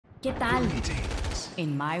¿Qué tal?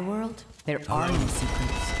 In my world, there are no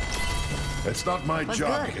secrets. It's not my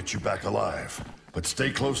job to get you back alive, but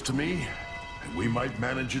stay close to me, and we might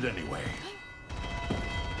manage it anyway.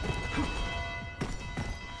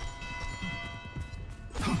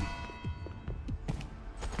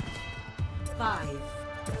 Five,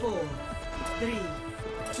 4, 3,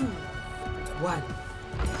 2, 1.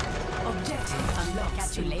 Objective unlocked.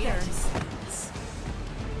 Catch you later.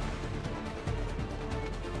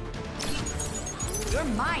 You're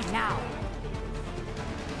mine now.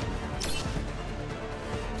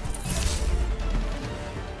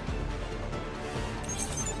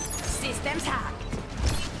 Systems hacked.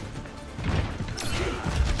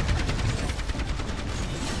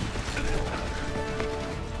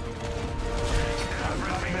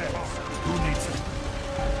 Who needs it?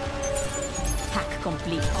 Hack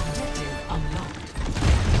complete. Objective unlocked.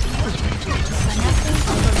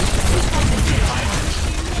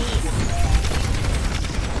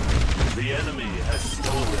 The enemy has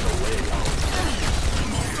stolen away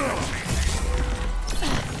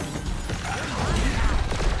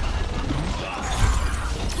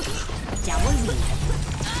Ya volví.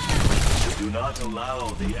 Do not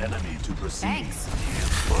allow the enemy to proceed. Thanks.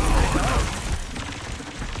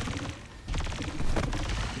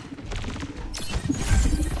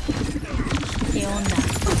 ¿Qué onda?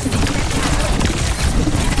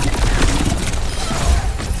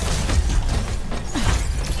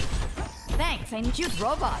 Thanks, I need you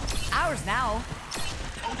robot. Ours now.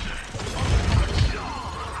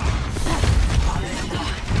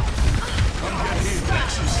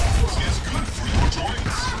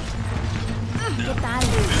 ¿Qué tal?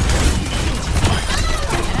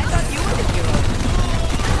 And I thought you were the hero.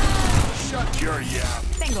 Shut your yap.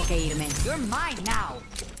 Tengo que irme. You're mine now.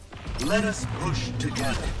 Let us push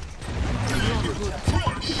together.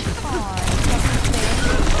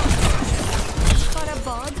 Got a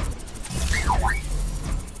bug?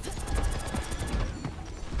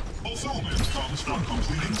 Fulfillment comes from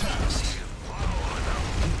completing tasks.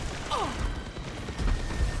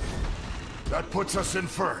 That puts us in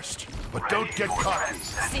first, but don't get cocky.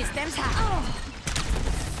 Systems hacked.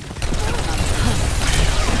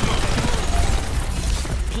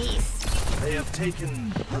 Peace. They have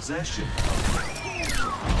taken possession.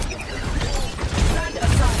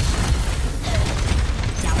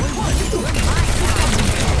 Ya volví. You're mine now.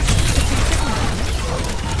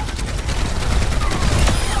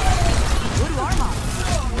 Good armor.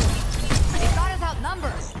 They got us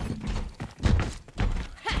outnumbered.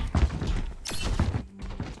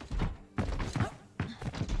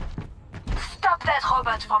 Stop that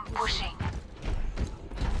robot from pushing.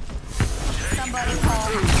 Somebody call.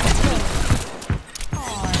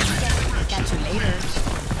 Oh, catch you later.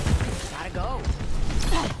 Gotta go.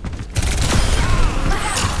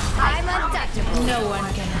 I'm untouchable. No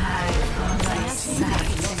one can hide from my sight.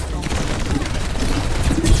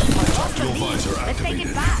 Let's take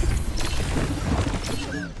it back.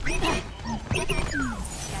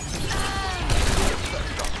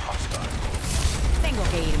 Tengo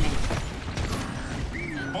que irme.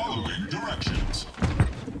 Following directions.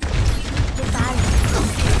 ¿Qué tal?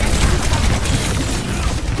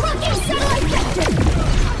 Rocket satellite captain!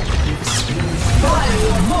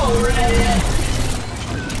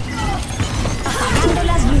 Apagando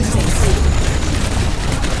las luces.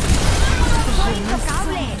 ¡Soy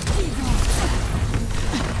intocable!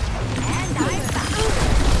 And I'm back.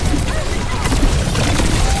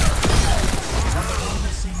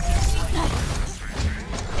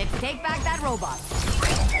 Let's take back that robot.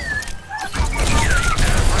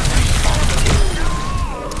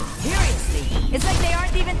 Seriously, it's like they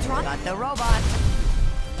aren't even trying. Got the robot.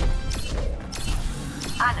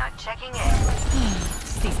 Anna checking in.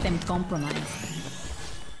 System compromised.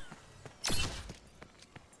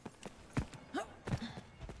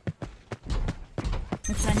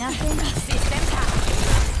 ¿Extrañaste? System hacked.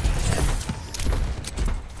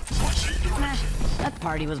 That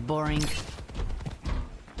party was boring.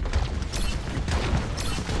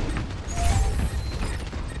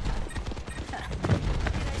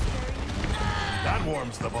 That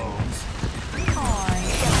warms the bones.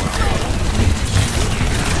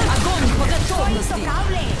 ¡Soy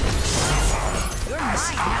intocable! You're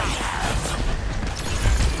mine now.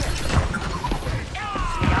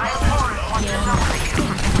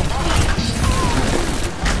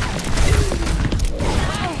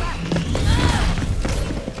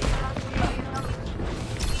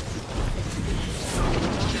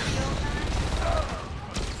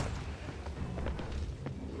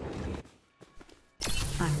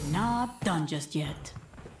 I'm not done just yet.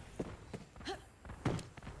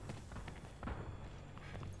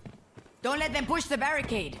 Don't let them push the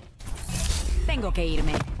barricade. Tengo que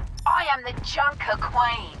irme. I am the Junker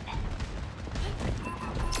Queen.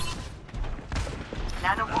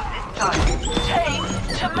 Nanobot this time. Team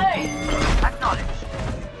to me. Acknowledged.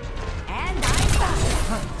 And I'm back.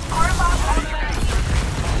 Robot on me.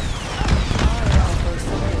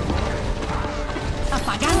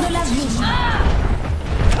 Apagando las luces.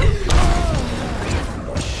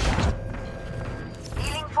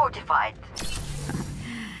 Feeling fortified.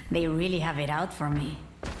 They really have it out for me.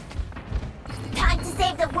 Time to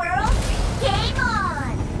save the world? Game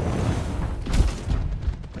on!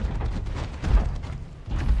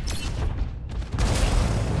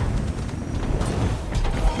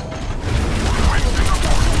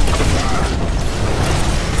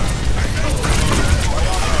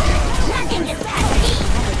 Nothing gets past me!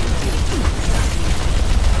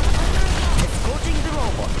 Escorting the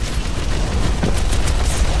robot.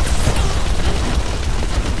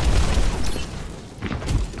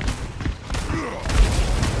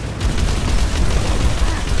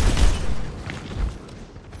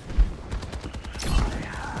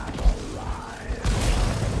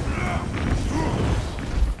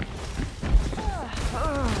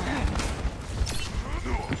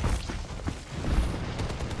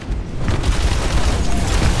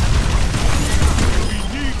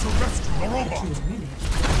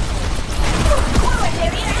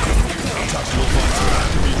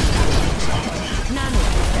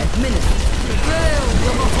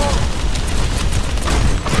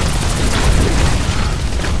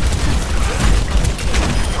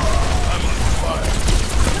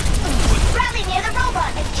 Rally near the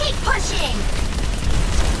robot and keep pushing!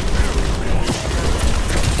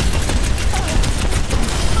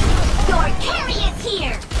 Your carry is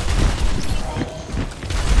here!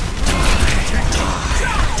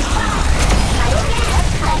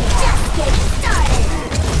 I'm just getting started!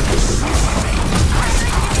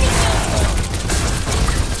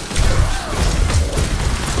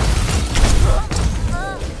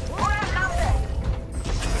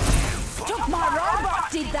 Took my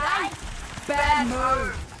robot, did they? Bad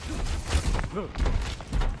move.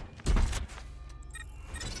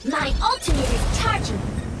 My ultimate is charging!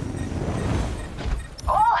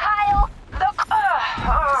 All hail the...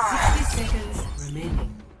 60 seconds remaining.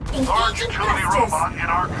 Engaging thrusters! in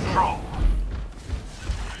our control.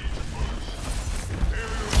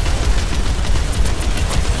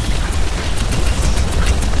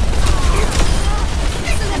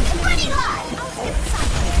 This is running hot!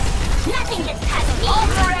 Nothing gets past me!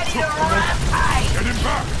 ready to rampage. Get him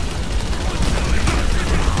back!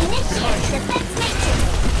 Initiate defense matrix!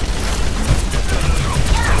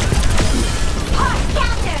 Hard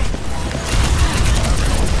counter!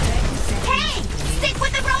 Hey! Stick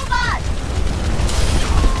with the robot!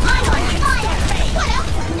 I'm on fire! What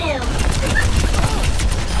else is new?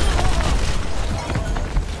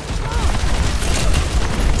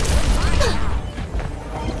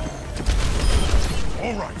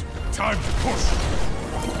 All right, time to push.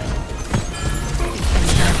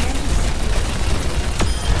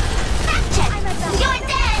 Back check! You're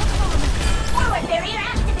dead! Forward barrier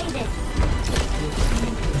activated!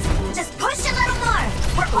 Just push a little more!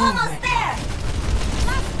 We're almost there!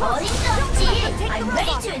 Holding G! I'm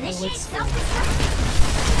ready to initiate self-destruct!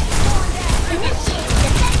 Initiate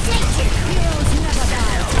defense matrix!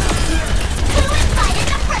 Who invited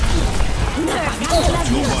the rookie?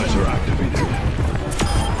 Your eyes are activated.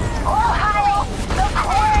 All